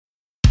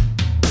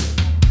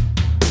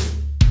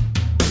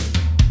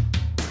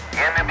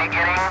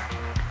beginning,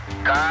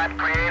 God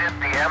created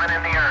the heaven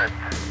and the earth.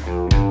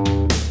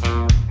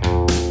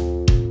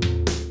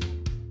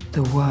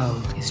 The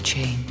world is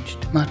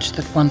changed. Much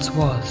that once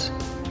was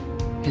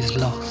is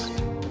lost,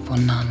 for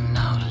none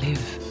now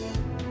live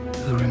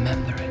who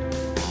remember it.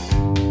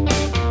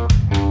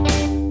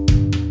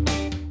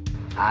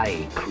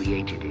 I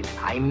created it.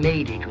 I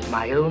made it with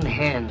my own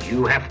hands.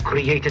 You have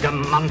created a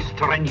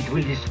monster and it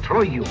will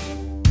destroy you.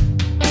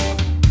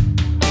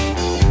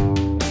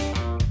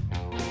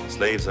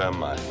 Slaves are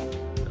mine,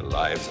 their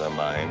lives are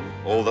mine,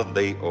 all that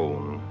they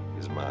own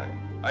is mine.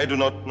 I do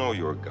not know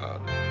your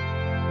God.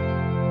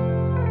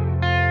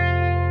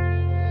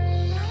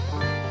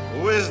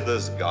 Who is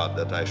this God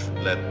that I should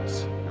let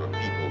your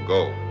people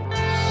go?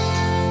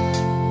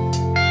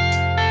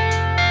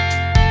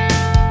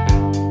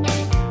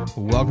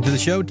 Welcome to the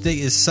show. Today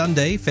is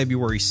Sunday,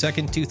 February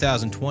 2nd,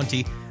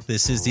 2020.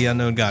 This is the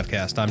Unknown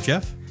Godcast. I'm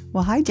Jeff.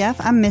 Well, hi, Jeff.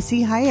 I'm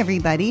Missy. Hi,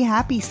 everybody.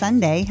 Happy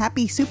Sunday.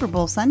 Happy Super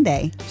Bowl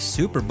Sunday.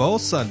 Super Bowl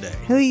Sunday.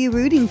 Who are you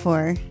rooting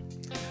for?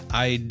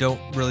 I don't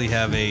really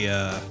have a...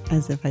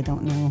 As if I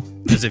don't know.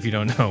 As if you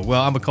don't know.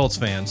 Well, I'm a Colts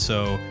fan,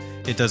 so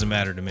it doesn't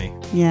matter to me.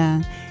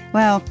 Yeah.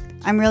 Well,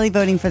 I'm really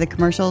voting for the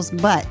commercials,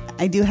 but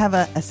I do have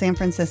a San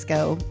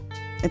Francisco...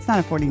 It's not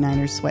a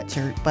 49ers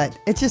sweatshirt, but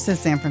it just says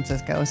San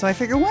Francisco. So I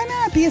figure, why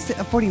not be a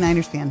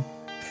 49ers fan?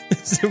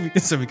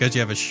 So because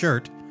you have a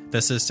shirt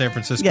that says San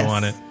Francisco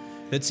on it,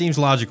 it seems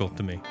logical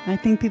to me. I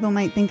think people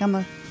might think I'm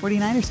a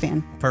 49ers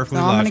fan. Perfectly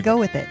so logical. I'm going to go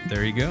with it.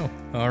 There you go.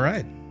 All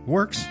right.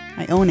 Works.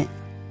 I own it.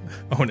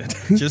 Own it.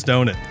 Just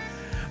own it.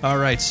 All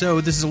right.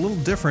 So this is a little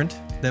different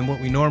than what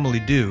we normally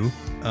do.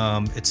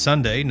 It's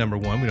Sunday, number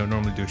one. We don't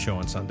normally do a show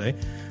on Sunday.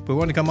 But we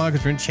want to come on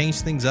because we're going to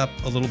change things up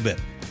a little bit.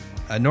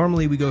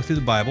 Normally, we go through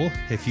the Bible.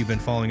 If you've been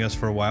following us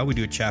for a while, we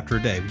do a chapter a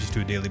day. We just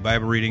do a daily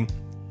Bible reading,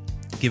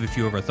 give a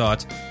few of our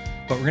thoughts.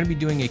 But we're going to be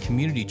doing a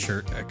community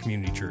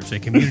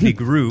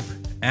group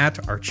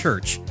at our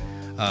church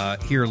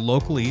here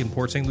locally in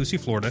Port St. Lucie,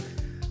 Florida,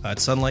 at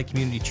Sunlight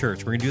Community Church.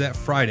 We're going to do that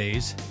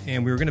Fridays,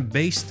 and we were going to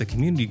base the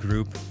community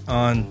group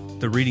on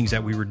the readings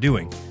that we were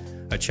doing,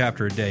 a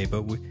chapter a day.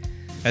 But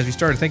as we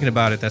started thinking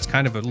about it, that's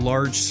kind of a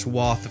large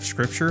swath of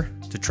Scripture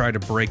to try to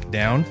break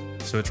down.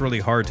 So it's really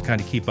hard to kind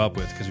of keep up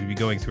with because we'd be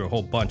going through a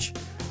whole bunch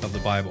of the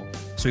Bible.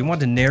 So we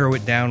wanted to narrow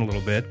it down a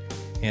little bit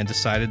and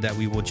decided that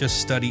we will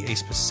just study a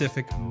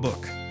specific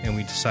book. And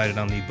we decided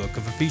on the book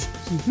of Ephesians.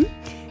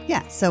 Mm-hmm.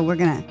 Yeah, so we're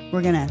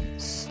gonna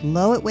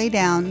slow it way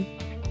down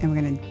and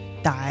we're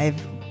gonna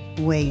dive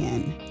way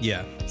in.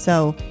 Yeah.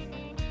 So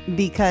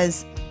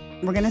because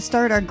we're gonna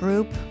start our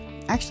group.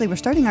 Actually, we're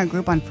starting our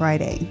group on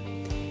Friday.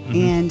 Mm-hmm.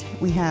 And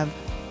we have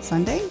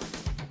Sunday,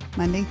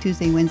 Monday,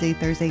 Tuesday, Wednesday,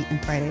 Thursday,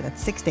 and Friday.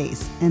 That's 6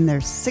 days. And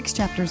there's 6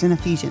 chapters in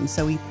Ephesians.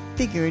 So we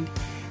figured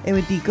it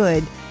would be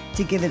good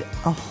to give it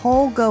a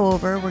whole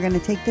go-over. We're going to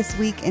take this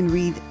week and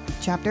read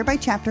chapter by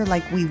chapter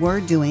like we were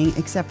doing,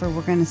 except for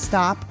we're going to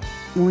stop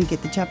when we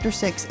get to chapter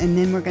 6, and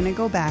then we're going to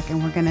go back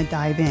and we're going to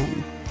dive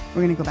in.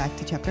 We're going to go back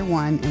to chapter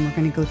 1, and we're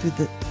going to go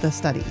through the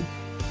study.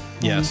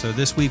 Yeah, so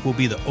this week will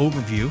be the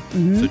overview.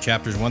 Mm-hmm. So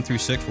chapters 1 through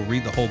 6, we'll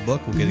read the whole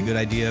book. We'll get a good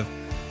idea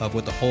of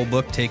what the whole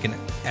book taken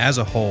as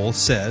a whole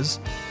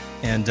says.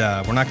 And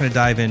we're not going to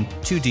dive in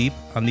too deep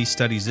on these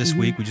studies this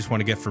week. We just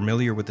want to get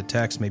familiar with the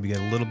text, maybe get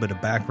a little bit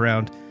of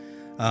background,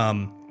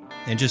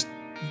 and just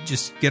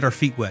get our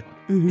feet wet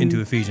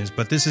into Ephesians.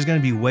 But this is going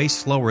to be way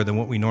slower than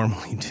what we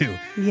normally do.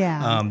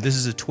 Yeah. This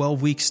is a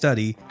 12-week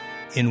study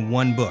in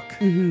one book.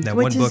 That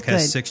Which one book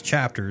has good. 6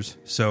 chapters,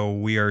 so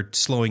we are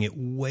slowing it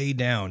way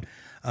down.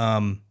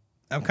 I'm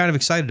kind of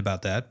excited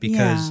about that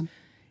because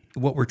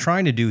what we're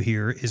trying to do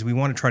here is we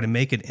want to try to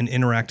make it an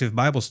interactive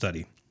Bible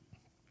study.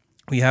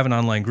 We have an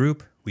online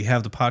group. We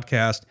have the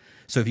podcast.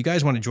 So if you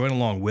guys want to join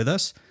along with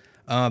us,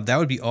 that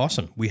would be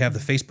awesome. We have the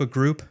Facebook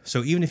group.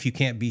 So even if you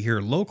can't be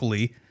here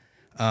locally,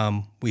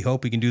 we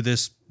hope we can do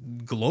this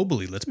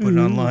globally. Let's put it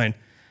online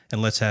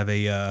and let's have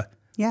a...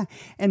 Yeah,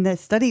 and the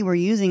study we're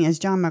using is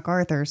John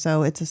MacArthur.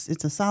 So it's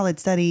a solid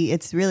study.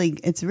 It's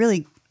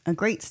really a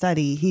great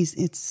study.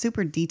 It's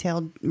super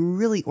detailed,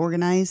 really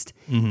organized.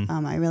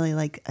 I really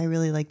like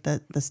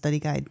the study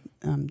guide.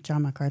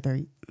 John MacArthur.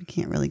 You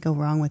can't really go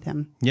wrong with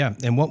him. Yeah,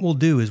 and what we'll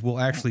do is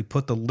we'll actually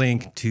put the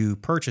link to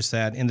purchase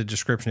that in the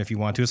description if you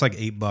want to. It's like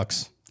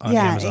 $8 on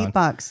Amazon. Yeah,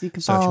 $8. You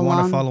can so follow along. if you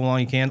want to follow along,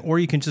 you can, or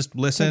you can just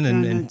listen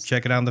and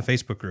check it out in the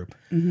Facebook group.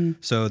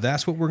 So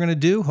that's what we're going to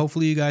do.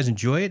 Hopefully you guys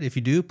enjoy it. If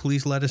you do,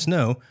 please let us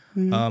know.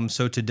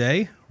 So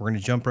today we're going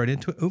to jump right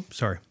into it. Oops,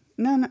 sorry.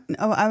 No.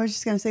 Oh, I was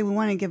just going to say we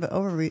want to give an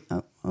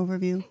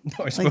overview.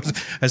 No,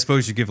 I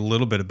suppose you give a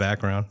little bit of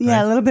background. Yeah,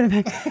 right? a little bit of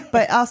background.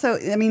 But also,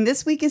 I mean,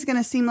 this week is going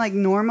to seem like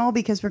normal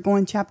because we're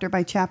going chapter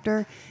by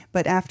chapter.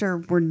 But after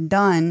we're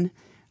done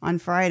on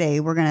Friday,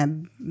 we're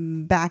going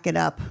to back it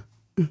up.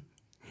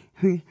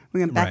 We're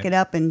going to back it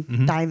up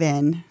and dive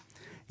in.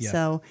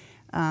 Yeah.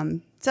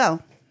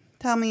 So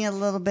tell me a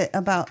little bit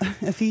about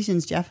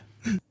Ephesians, Jeff.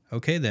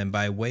 Okay, then,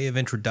 by way of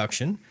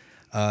introduction,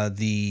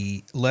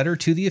 the letter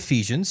to the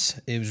Ephesians,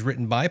 it was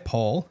written by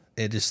Paul.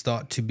 It is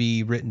thought to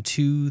be written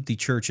to the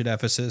church at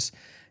Ephesus,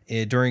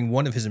 During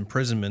one of his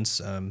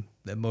imprisonments,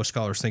 that most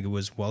scholars think it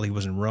was while he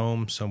was in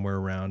Rome, somewhere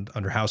around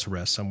under house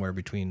arrest, somewhere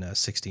between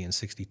 60 and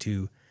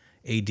 62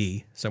 AD,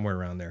 somewhere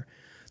around there.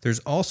 There's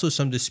also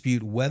some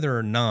dispute whether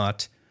or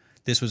not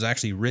this was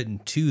actually written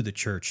to the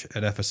church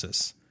at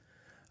Ephesus.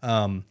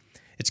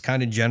 It's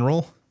kind of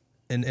general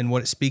in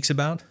what it speaks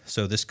about.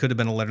 So this could have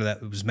been a letter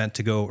that was meant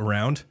to go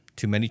around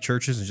to many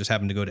churches and just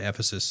happened to go to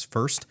Ephesus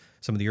first.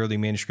 Some of the early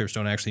manuscripts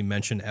don't actually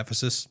mention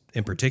Ephesus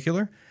in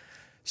particular.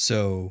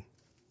 So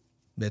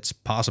it's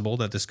possible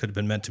that this could have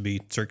been meant to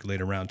be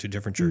circulated around to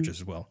different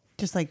churches as well.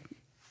 Just like,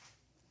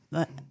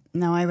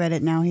 now I read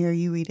it, now here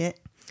you read it.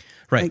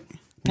 Right. Like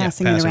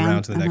passing pass it it around.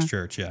 around to the next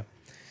church, yeah.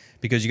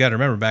 Because you got to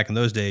remember, back in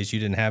those days, you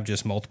didn't have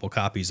just multiple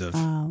copies of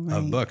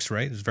books,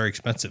 right? It was very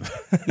expensive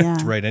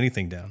to write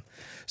anything down.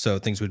 So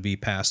things would be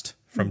passed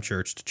from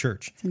church to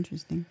church. It's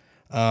interesting.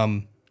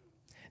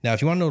 Now,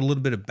 if you want to know a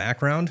little bit of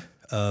background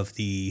of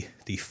the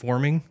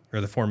forming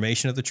or the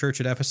formation of the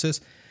church at Ephesus,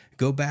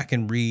 go back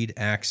and read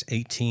Acts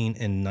 18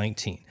 and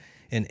 19.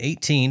 In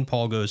 18,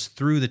 Paul goes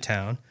through the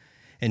town,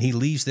 and he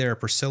leaves there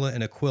Priscilla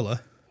and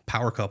Aquila,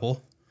 power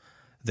couple,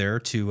 there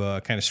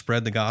to kind of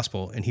spread the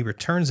gospel. And he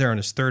returns there on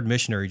his third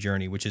missionary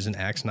journey, which is in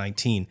Acts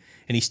 19.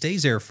 And he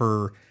stays there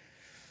for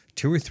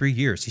 2 or 3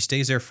 years. He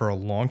stays there for a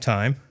long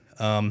time,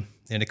 and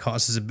it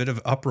causes a bit of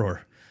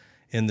uproar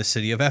in the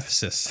city of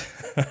Ephesus.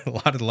 a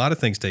lot of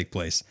things take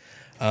place.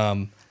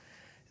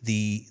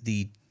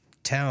 The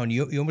town,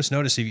 you almost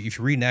notice if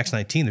you read in Acts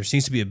 19, there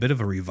seems to be a bit of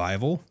a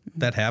revival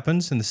that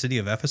happens in the city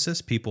of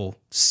Ephesus. People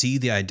see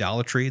the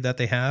idolatry that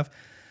they have,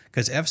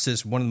 because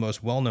Ephesus, one of the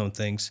most well-known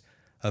things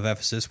of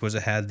Ephesus was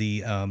it had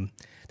the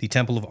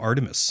Temple of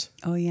Artemis.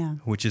 Oh, yeah.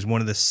 Which is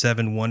one of the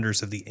 7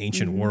 wonders of the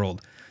ancient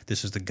world.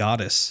 This was the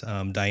goddess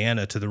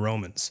Diana to the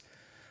Romans.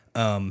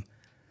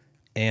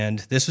 And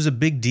this was a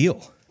big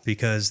deal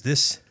because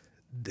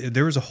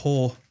there was a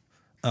whole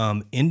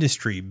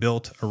industry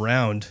built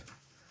around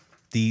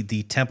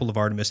the Temple of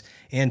Artemis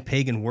and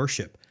pagan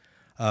worship.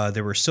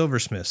 There were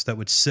silversmiths that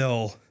would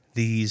sell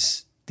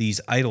these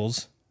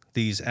idols,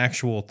 these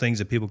actual things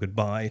that people could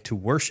buy to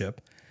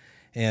worship.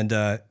 And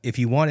if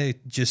you want to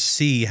just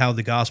see how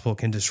the gospel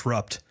can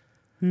disrupt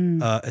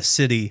a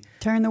city.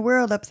 Turn the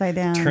world upside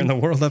down. Turn the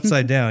world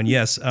upside down,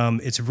 yes.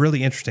 It's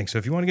really interesting. So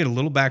if you want to get a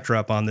little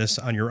backdrop on this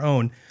on your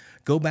own,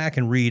 go back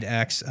and read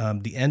Acts,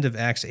 the end of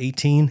Acts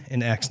 18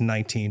 and Acts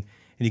 19,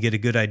 and you get a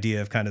good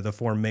idea of kind of the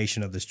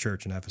formation of this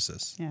church in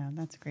Ephesus. Yeah,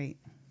 that's great.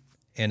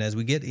 And as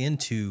we get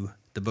into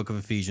the book of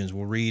Ephesians,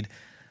 we'll read,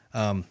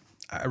 I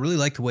really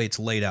like the way it's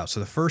laid out. So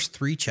the first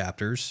 3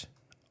 chapters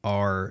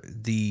are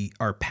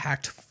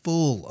packed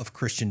full of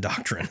Christian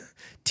doctrine,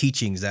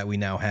 teachings that we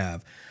now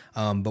have.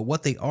 But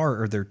what they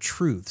are their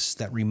truths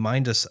that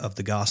remind us of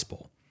the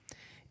gospel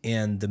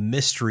and the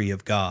mystery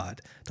of God,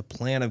 the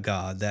plan of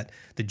God, that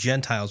the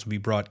Gentiles will be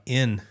brought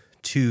in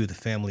to the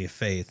family of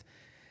faith.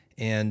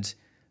 And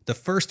the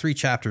first 3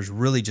 chapters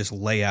really just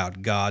lay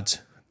out God's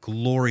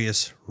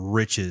glorious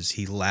riches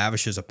he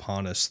lavishes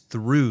upon us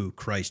through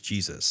Christ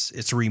Jesus.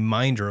 It's a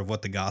reminder of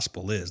what the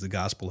gospel is, the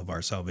gospel of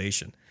our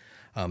salvation.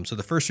 So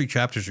the first 3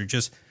 chapters are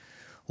just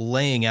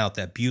laying out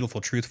that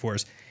beautiful truth for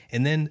us.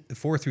 And then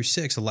 4 through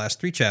 6, the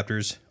last 3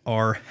 chapters,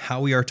 are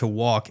how we are to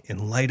walk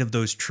in light of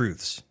those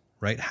truths,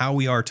 right? How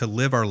we are to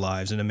live our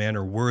lives in a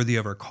manner worthy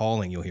of our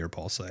calling, you'll hear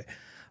Paul say.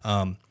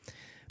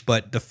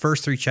 But the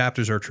first 3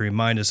 chapters are to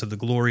remind us of the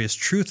glorious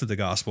truth of the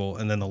gospel,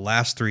 and then the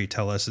last 3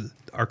 tell us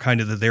are kind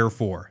of the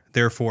therefore.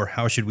 Therefore,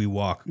 how should we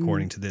walk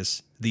according to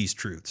these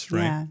truths,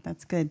 right? Yeah,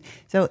 that's good.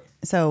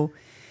 So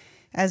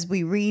as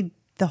we read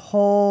the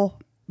whole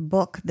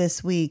book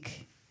this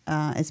week,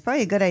 it's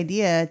probably a good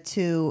idea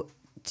to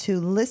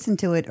listen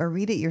to it or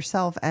read it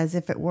yourself as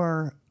if it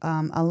were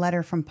a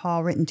letter from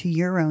Paul written to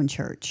your own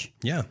church.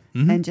 Yeah.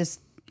 And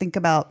just think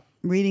about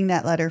reading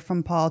that letter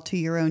from Paul to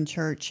your own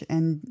church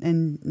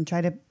and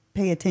try to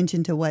pay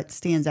attention to what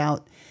stands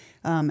out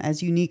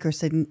as unique or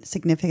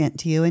significant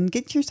to you, and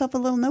get yourself a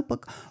little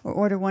notebook or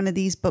order one of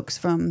these books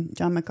from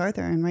John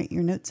MacArthur and write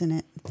your notes in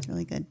it. It's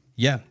really good.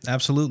 Yeah,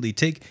 absolutely.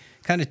 Take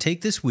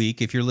this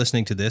week, if you're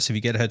listening to this, if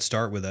you get a head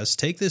start with us,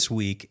 take this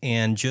week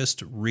and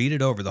just read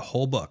it over, the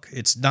whole book.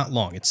 It's not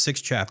long. It's 6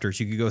 chapters.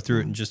 You could go through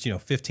it in just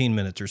 15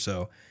 minutes or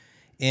so.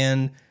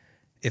 And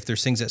if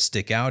there's things that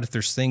stick out, if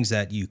there's things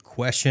that you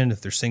question,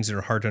 if there's things that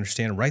are hard to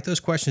understand, write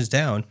those questions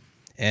down,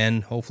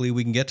 and hopefully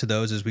we can get to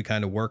those as we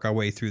kind of work our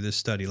way through this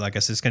study. Like I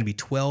said, it's going to be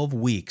 12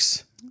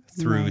 weeks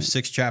through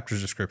 6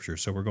 chapters of Scripture,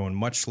 so we're going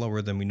much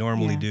slower than we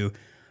normally do,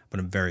 but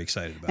I'm very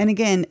excited about it. And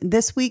again,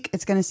 this week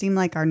it's going to seem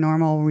like our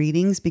normal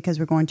readings because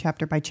we're going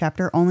chapter by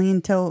chapter, only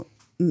until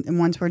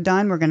once we're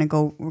done, we're going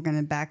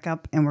to back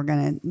up and we're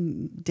going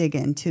to dig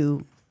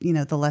into,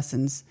 the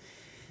lessons.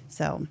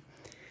 So...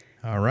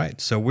 All right,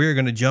 so we're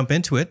going to jump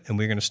into it, and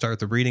we're going to start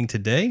the reading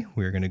today.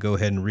 We're going to go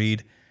ahead and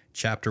read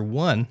chapter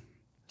 1.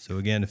 So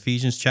again,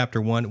 Ephesians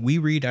chapter 1. We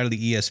read out of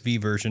the ESV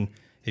version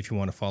if you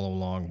want to follow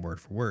along word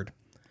for word.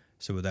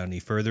 So without any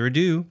further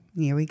ado,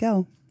 here we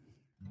go.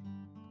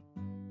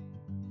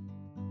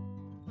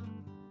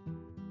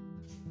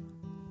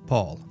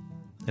 Paul,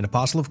 an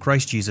apostle of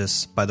Christ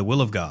Jesus by the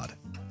will of God,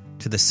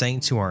 to the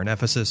saints who are in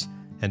Ephesus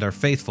and are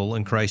faithful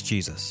in Christ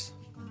Jesus.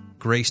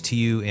 Grace to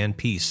you and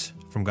peace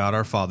from God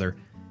our Father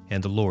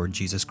and the Lord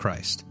Jesus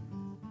Christ.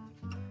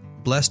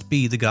 Blessed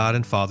be the God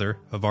and Father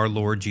of our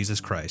Lord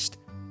Jesus Christ,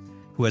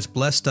 who has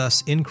blessed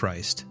us in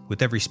Christ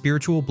with every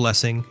spiritual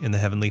blessing in the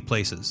heavenly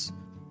places,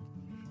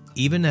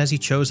 even as he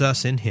chose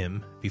us in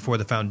him before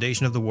the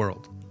foundation of the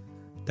world,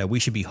 that we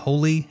should be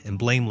holy and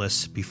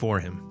blameless before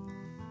him.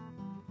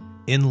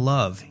 In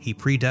love he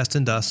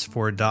predestined us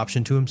for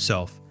adoption to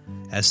himself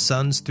as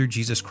sons through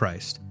Jesus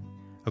Christ,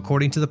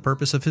 according to the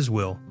purpose of his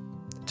will,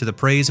 to the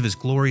praise of his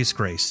glorious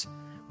grace,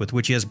 with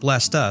which he has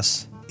blessed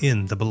us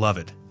in the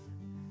Beloved.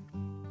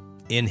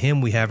 In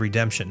him we have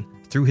redemption,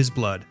 through his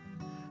blood,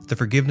 the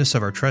forgiveness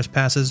of our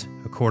trespasses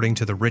according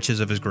to the riches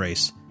of his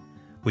grace,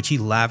 which he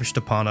lavished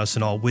upon us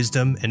in all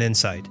wisdom and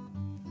insight,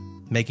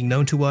 making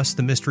known to us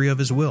the mystery of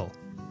his will,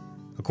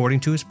 according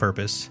to his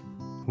purpose,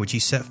 which he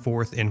set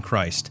forth in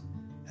Christ,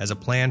 as a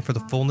plan for the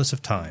fullness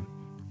of time,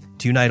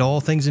 to unite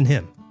all things in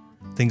him,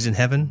 things in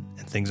heaven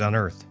and things on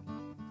earth.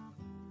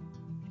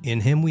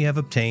 In him we have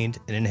obtained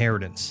an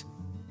inheritance,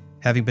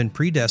 having been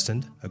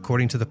predestined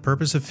according to the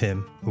purpose of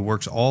him who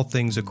works all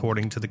things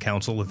according to the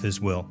counsel of his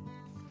will,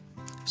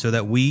 so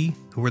that we,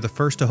 who were the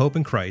first to hope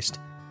in Christ,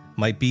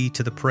 might be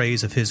to the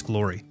praise of his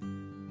glory.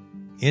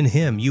 In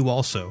him you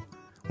also,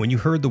 when you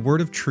heard the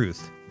word of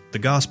truth, the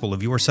gospel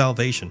of your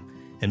salvation,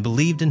 and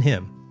believed in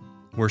him,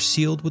 were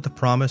sealed with the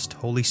promised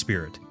Holy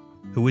Spirit,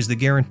 who is the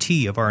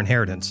guarantee of our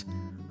inheritance,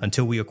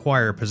 until we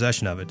acquire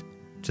possession of it,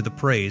 to the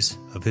praise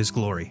of his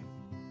glory.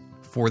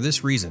 For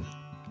this reason,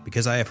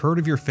 because I have heard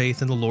of your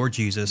faith in the Lord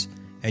Jesus,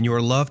 and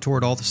your love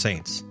toward all the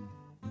saints,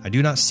 I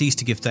do not cease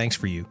to give thanks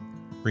for you,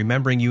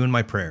 remembering you in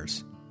my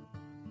prayers,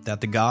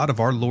 that the God of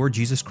our Lord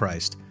Jesus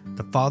Christ,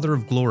 the Father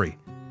of glory,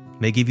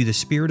 may give you the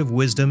spirit of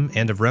wisdom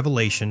and of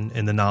revelation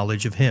in the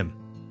knowledge of him,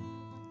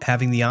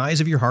 having the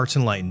eyes of your hearts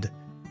enlightened,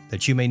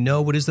 that you may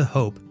know what is the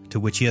hope to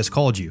which he has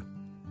called you,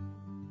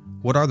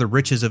 what are the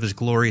riches of his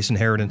glorious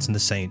inheritance in the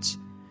saints,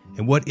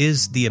 and what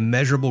is the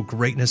immeasurable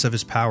greatness of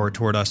his power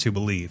toward us who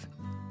believe,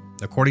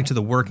 according to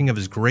the working of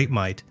his great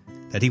might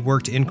that he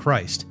worked in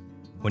Christ,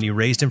 when he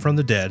raised him from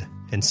the dead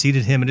and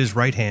seated him at his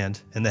right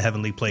hand in the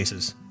heavenly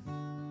places,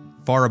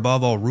 far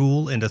above all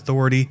rule and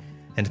authority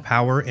and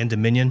power and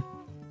dominion,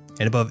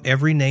 and above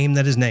every name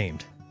that is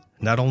named,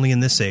 not only in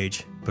this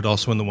age, but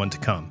also in the one to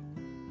come.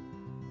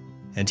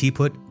 And he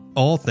put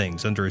all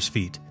things under his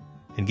feet,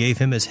 and gave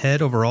him as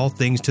head over all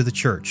things to the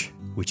church,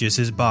 which is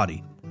his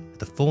body,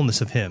 the fullness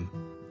of him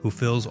who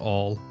fills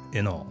all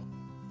in all.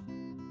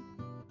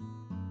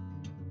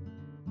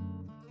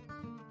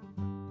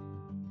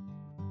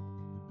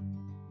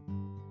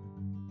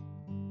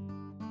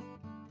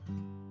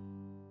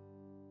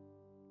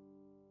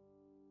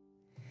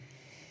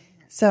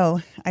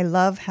 So I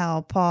love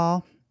how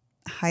Paul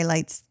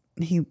highlights,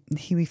 he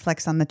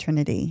reflects on the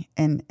Trinity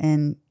and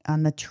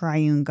on the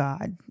triune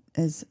God,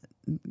 as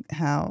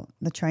how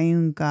the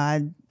triune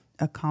God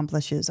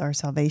accomplishes our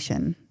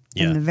salvation.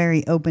 Yeah. In the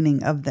very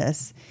opening of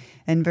this.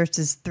 In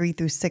verses 3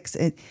 through 6,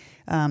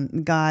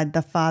 God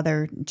the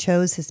Father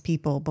chose his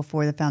people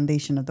before the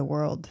foundation of the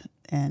world.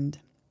 And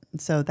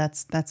so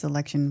that's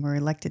election. We're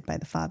elected by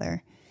the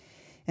Father.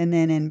 And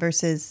then in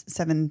verses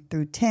 7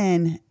 through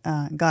 10,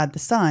 God the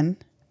Son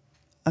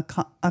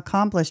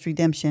accomplished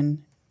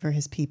redemption for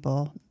his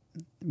people,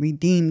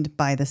 redeemed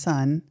by the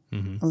Son,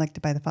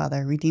 elected by the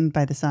Father, redeemed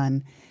by the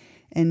Son.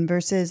 In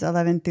verses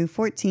 11 through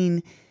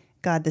 14,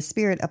 God the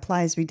Spirit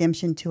applies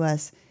redemption to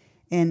us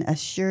and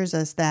assures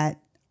us that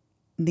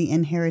the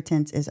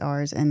inheritance is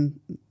ours, and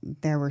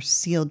there we're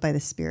sealed by the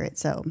Spirit.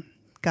 So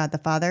God the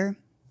Father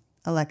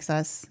elects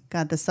us,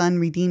 God the Son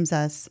redeems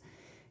us,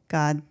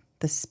 God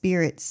the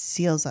Spirit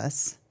seals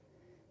us,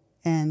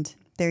 and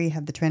there you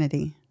have the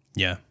Trinity.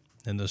 Yeah,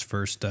 and those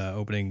first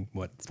opening,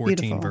 14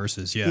 beautiful.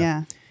 Verses,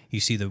 Yeah. You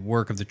see the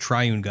work of the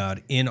triune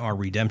God in our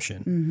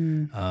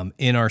redemption,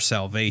 in our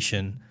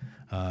salvation,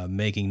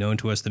 making known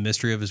to us the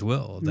mystery of his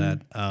will,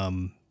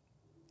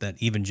 that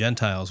even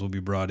Gentiles will be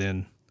brought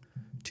in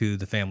to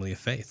the family of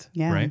faith.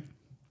 Yeah.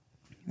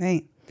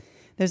 Right.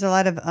 There's a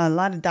lot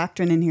of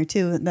doctrine in here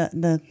too.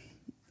 The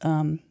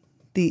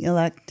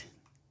elect,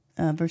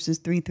 verses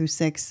 3 through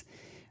 6,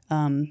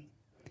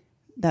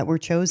 that were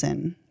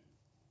chosen.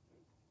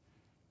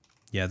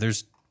 Yeah,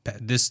 there's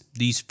this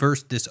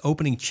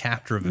opening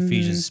chapter of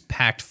Ephesians is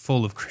packed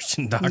full of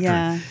Christian doctrine.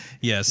 Yeah.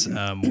 Yes,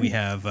 we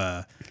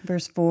have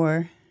verse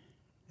 4.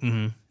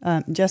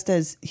 Just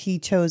as he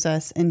chose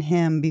us in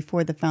him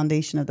before the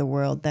foundation of the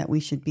world, that we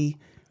should be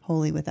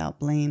holy without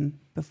blame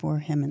before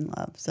him in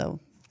love. So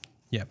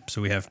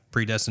we have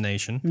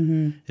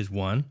predestination is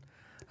one.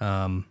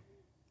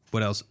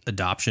 What else?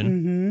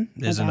 Adoption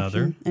is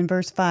another. In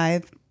verse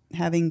 5,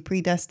 having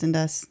predestined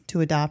us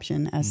to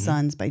adoption as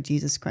sons by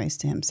Jesus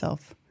Christ to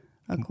himself,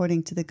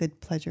 according to the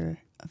good pleasure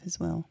of his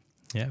will.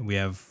 Yeah, we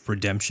have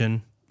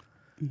redemption,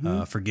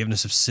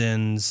 forgiveness of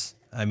sins,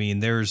 I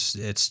mean,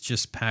 it's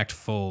just packed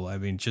full. I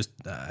mean,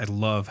 I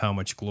love how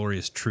much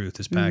glorious truth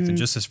is packed in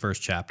just this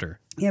first chapter.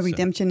 Yeah,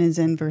 redemption is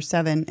in verse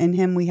 7. In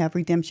him we have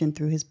redemption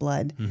through his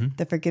blood,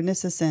 the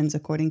forgiveness of sins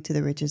according to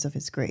the riches of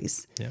his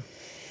grace. Yeah.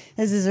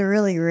 This is a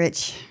really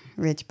rich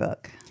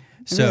book.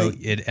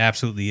 It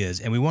absolutely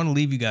is. And we want to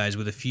leave you guys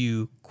with a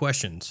few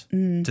questions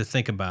to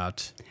think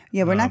about.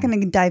 Yeah, we're not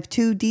going to dive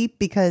too deep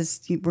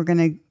because we're going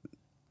to...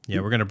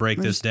 Yeah, we're going to break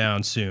this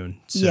down soon.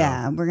 So.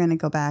 Yeah, we're going to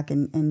go back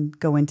and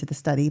go into the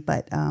study.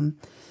 But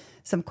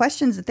some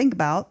questions to think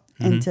about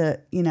and to,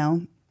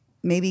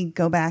 maybe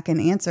go back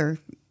and answer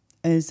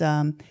is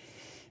how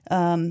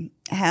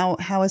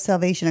is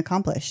salvation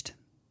accomplished?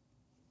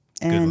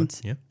 And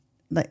good one.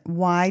 Yeah.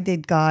 Why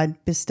did God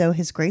bestow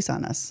his grace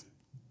on us?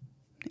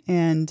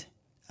 And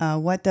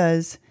what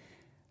does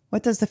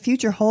the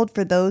future hold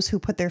for those who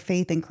put their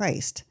faith in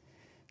Christ?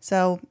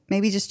 So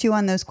maybe just chew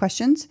on those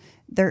questions.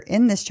 They're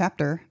in this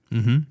chapter.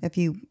 If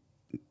you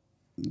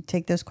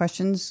take those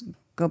questions,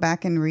 go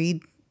back and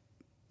read.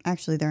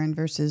 Actually, they're in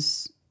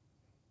verses.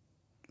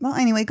 Well,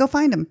 anyway, go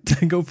find them.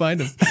 Go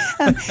find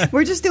them.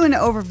 We're just doing an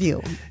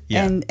overview.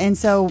 Yeah. And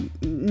so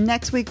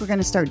next week we're going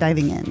to start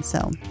diving in.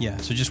 So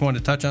just wanted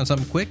to touch on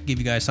something quick, give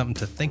you guys something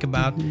to think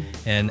about.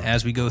 And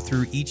as we go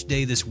through each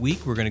day this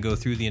week, we're going to go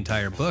through the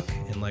entire book.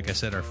 And like I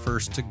said, our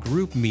first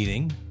group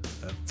meeting,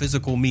 a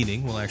physical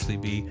meeting, will actually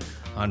be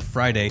on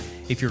Friday.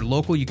 If you're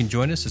local, you can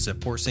join us. It's at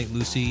Port St.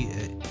 Lucie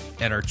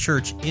at our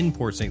church in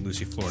Port St.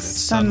 Lucie, Florida. It's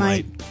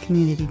Sunlight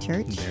Community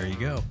Church. There you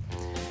go.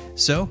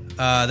 So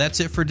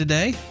that's it for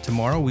today.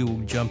 Tomorrow we will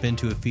jump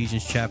into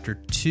Ephesians chapter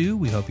 2.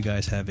 We hope you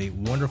guys have a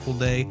wonderful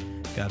day.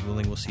 God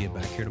willing, we'll see you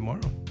back here tomorrow.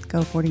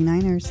 Go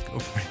 49ers. Go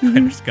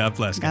 49ers. God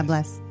bless. God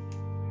bless.